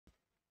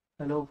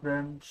Hello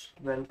friends,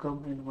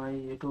 welcome in my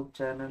YouTube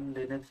channel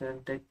Linux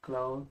and Tech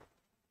Cloud.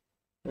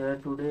 Here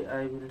today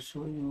I will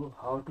show you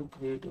how to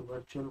create a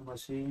virtual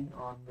machine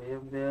on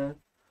VMware.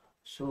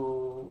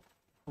 So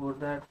for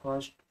that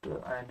first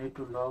I need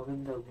to log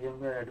in the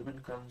VMware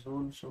admin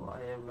console. So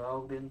I have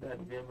logged in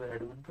that VMware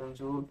admin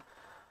console,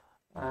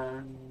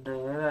 and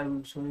here I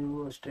will show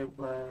you a step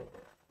by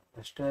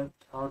step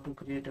how to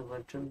create a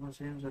virtual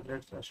machine. So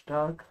let's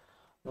start.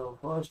 The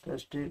first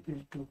step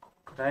is to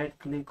right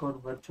click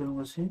on virtual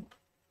machine.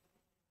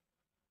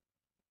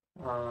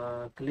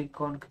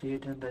 Click on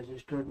create and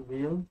registered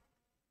VM.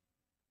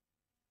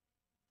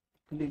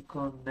 Click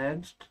on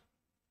next.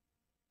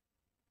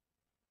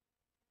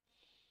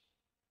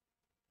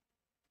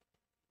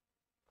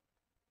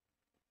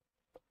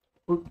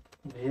 Put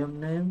VM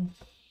name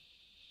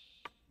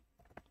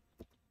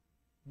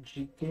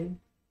GK.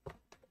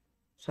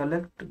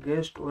 Select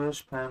guest OS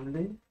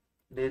family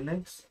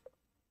Linux.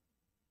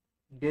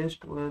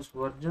 Guest OS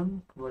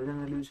version will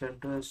be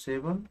Centos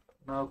 7.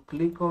 Now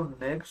click on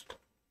next.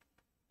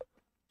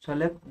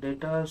 Select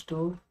data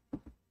store.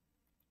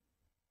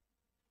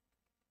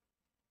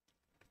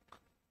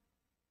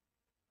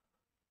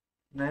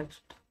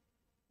 Next.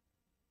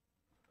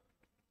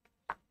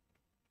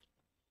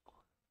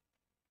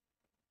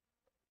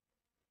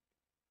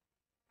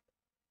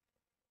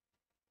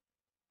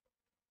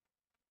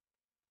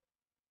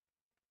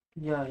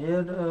 Yeah,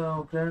 here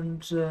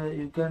friends,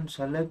 you can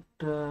select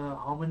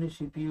how many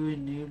CPU you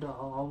need,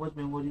 how much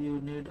memory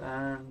you need,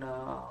 and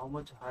how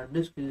much hard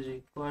disk is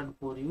required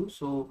for you.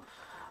 So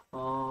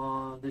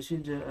this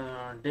is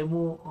a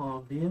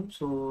demo VM.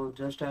 So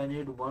just I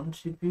need one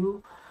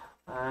CPU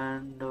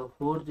and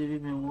 4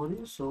 GB memory.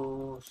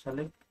 So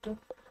select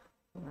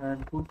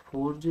and put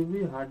 4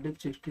 GB. Hard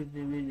disk 16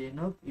 GB is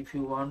enough. If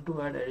you want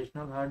to add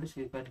additional hard disk,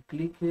 you can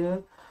click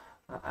here,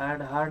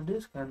 add hard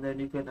disk, and then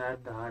you can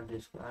add the hard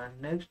disk.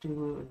 And next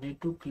you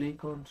need to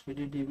click on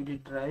CD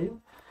DVD drive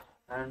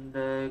and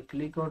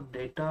click on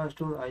data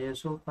store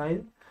ISO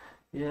file.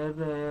 Here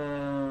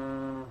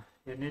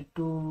you need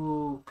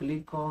to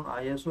click on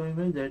ISO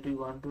image that you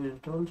want to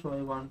install. So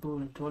I want to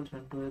install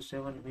CentOS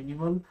 7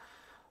 minimal.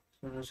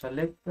 So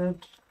select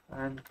that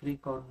and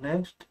click on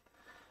next.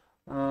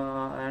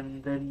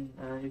 And then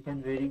you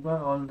can verify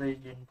all the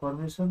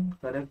information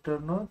correct or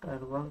not,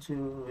 and once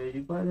you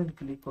verify, then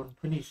click on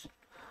finish.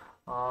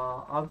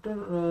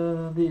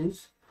 After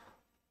this,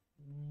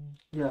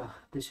 yeah,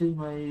 this is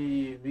my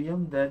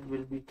VM that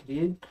will be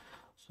created.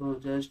 So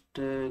just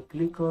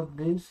click on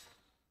this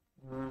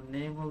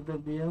name of the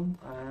VM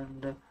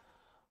and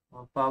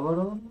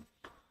power on.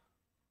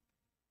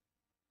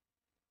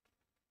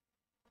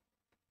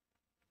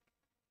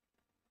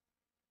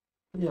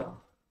 Yeah,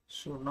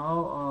 so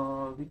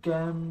now we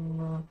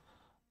can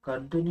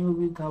continue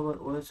with our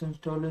OS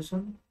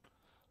installation.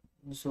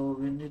 So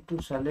we need to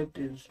select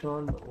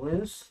install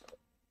OS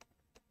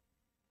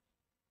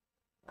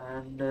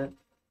and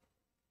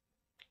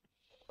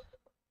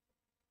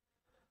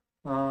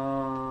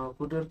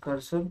put your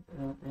cursor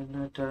in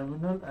a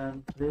terminal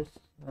and press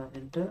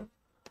enter,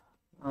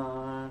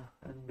 and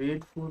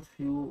wait for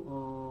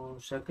few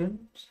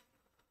seconds.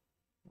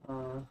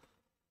 uh,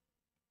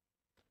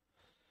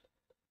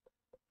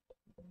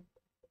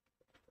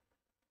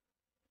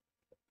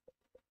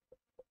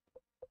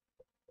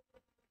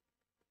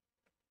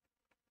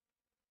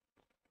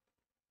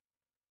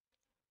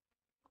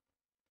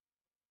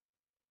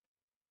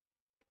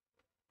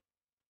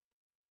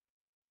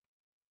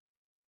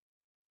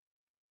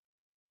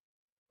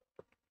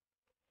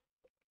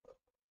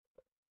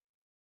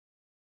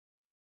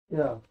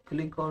 yeah,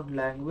 click on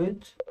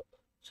language,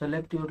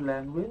 select your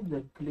language,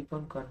 then click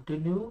on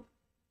continue.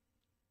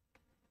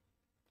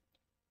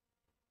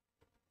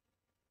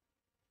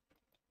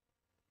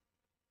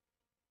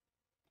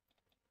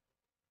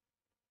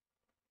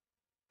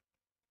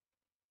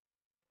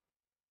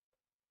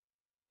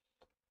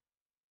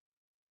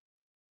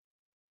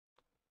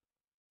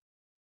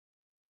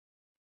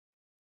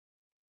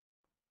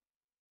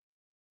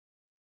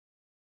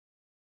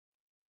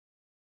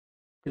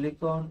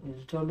 Click on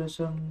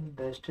installation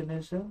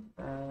destination,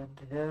 and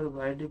here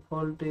by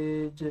default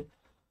is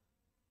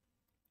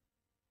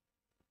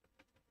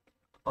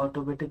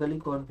automatically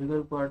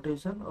configure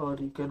partition, or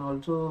you can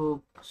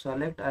also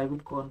select I will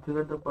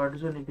configure the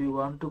partition if you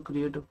want to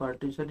create a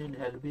partition in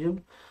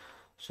LVM.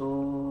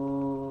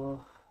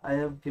 So I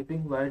am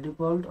keeping by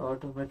default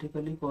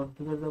automatically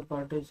configure the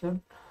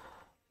partition,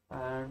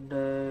 and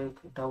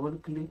double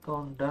click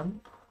on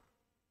done.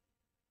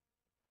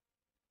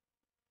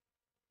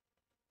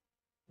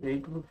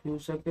 Wait for a few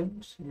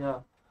seconds. Yeah,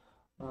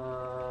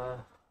 uh,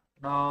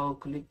 now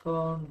click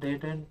on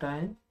date and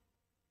time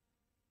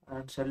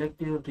and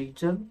select your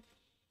region.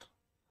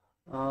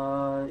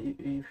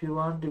 If you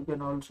want, you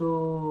can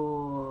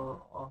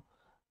also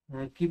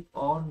keep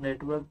on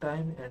network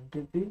time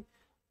NTP.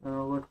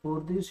 But for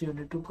this you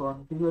need to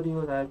configure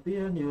your IP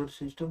and your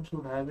system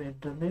should have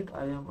internet.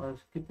 I am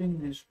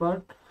skipping this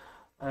part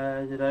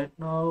as right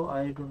now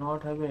I do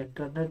not have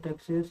internet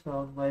access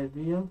on my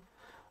VM.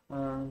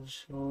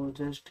 So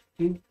just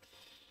keep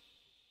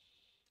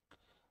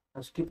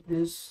skip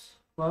this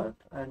part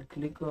and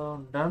click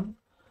on done.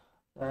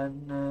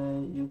 And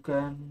you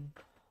can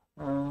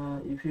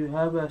if you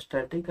have a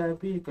static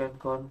IP, you can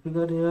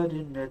configure here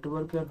in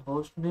network and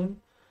host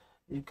name.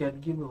 You can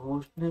give a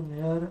host name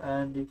here,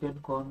 and you can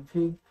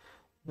configure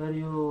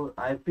your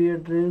IP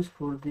address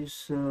for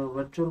this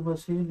virtual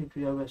machine if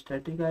you have a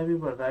static IP.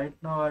 But right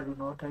now I do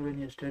not have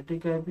any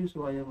static IP,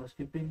 so I am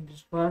skipping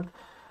this part.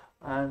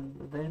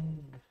 And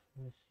then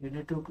you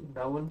need to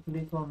double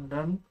click on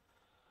done,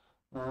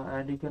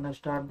 and you can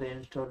start the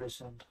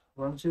installation.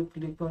 Once you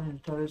click on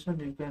installation,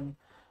 you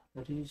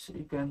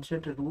can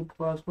set a root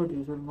password.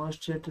 You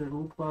must set a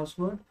root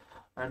password,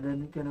 and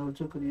then you can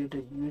also create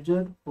a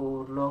user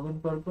for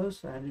login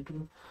purpose,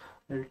 and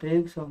will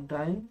take some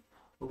time.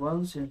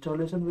 Once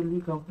installation will be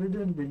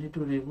completed, we need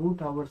to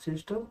reboot our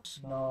system.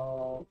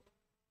 Now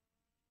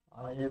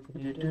I have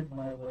created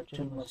my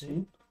virtual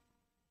machine.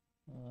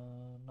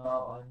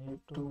 Now I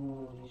need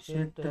to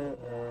reset the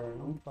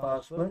root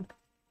password,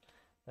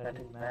 that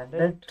is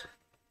mandate.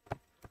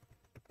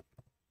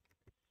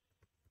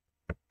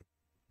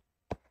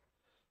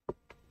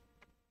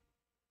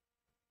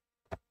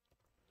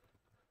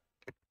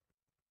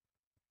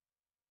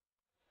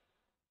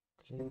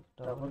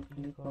 Double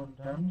click on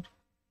done.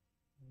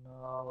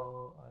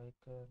 Now I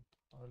can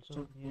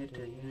also create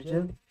a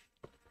user.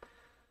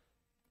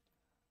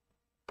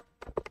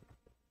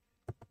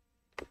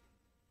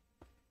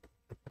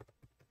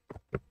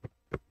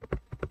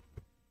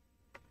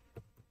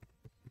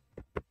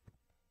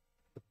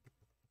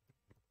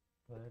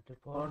 By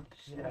default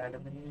this is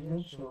admin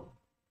user, so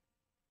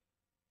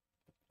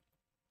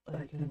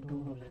I can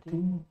do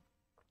everything.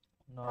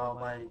 Now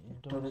my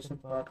installation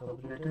part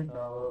completed.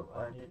 Now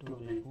I need to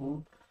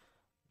reboot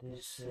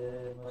this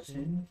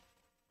machine.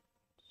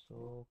 So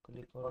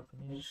click on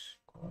finish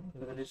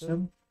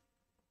configuration.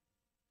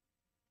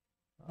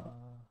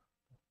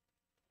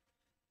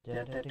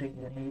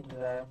 Generating the need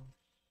RAM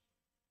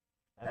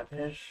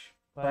fs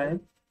file.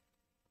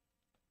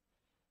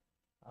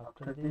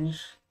 After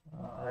this,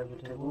 I will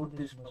reboot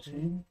this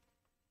machine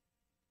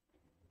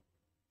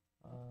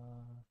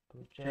to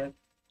check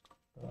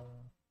the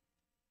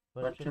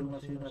virtual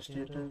machine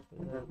status,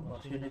 whether the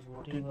machine is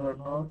booting or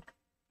not.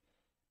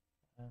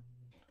 And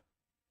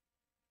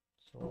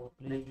so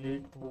please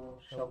wait for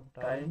some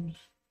times,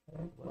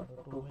 like 1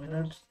 or 2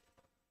 minutes.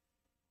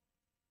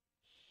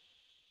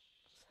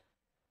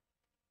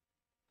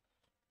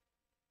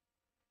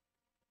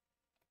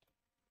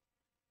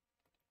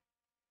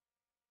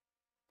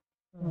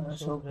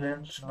 So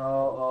friends,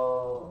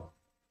 now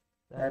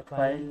that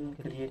file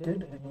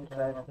created a new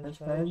try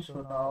file.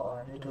 So now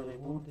I need to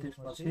reboot this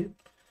machine.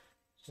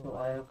 So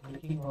I am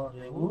clicking on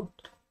reboot.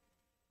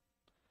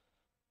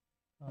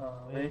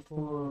 Wait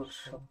for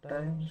some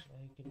time,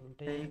 like it will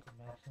take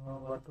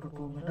maximum 1 to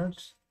 2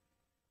 minutes.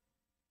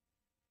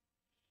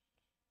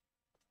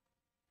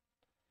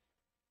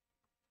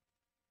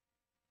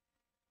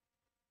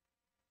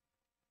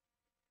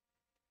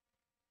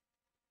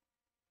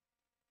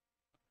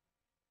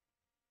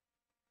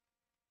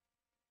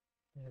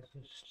 Yes,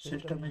 the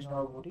system is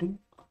now booting.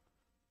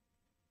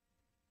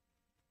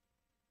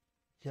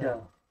 Yeah.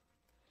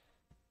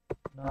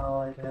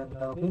 Now I can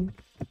log in.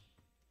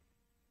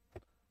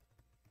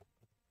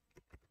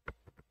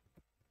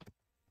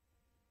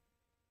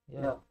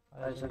 Yeah,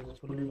 I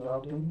successfully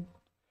logged in,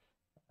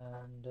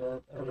 and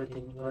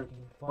everything is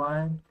working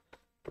fine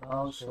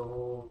now.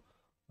 So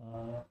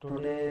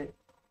today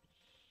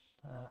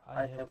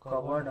I have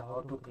covered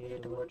how to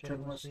create a virtual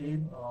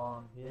machine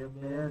on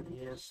VMware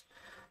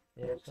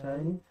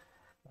ESXi.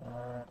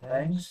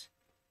 Thanks.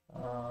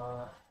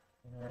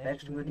 In the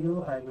next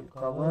video I will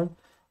cover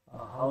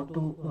how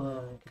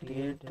to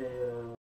create a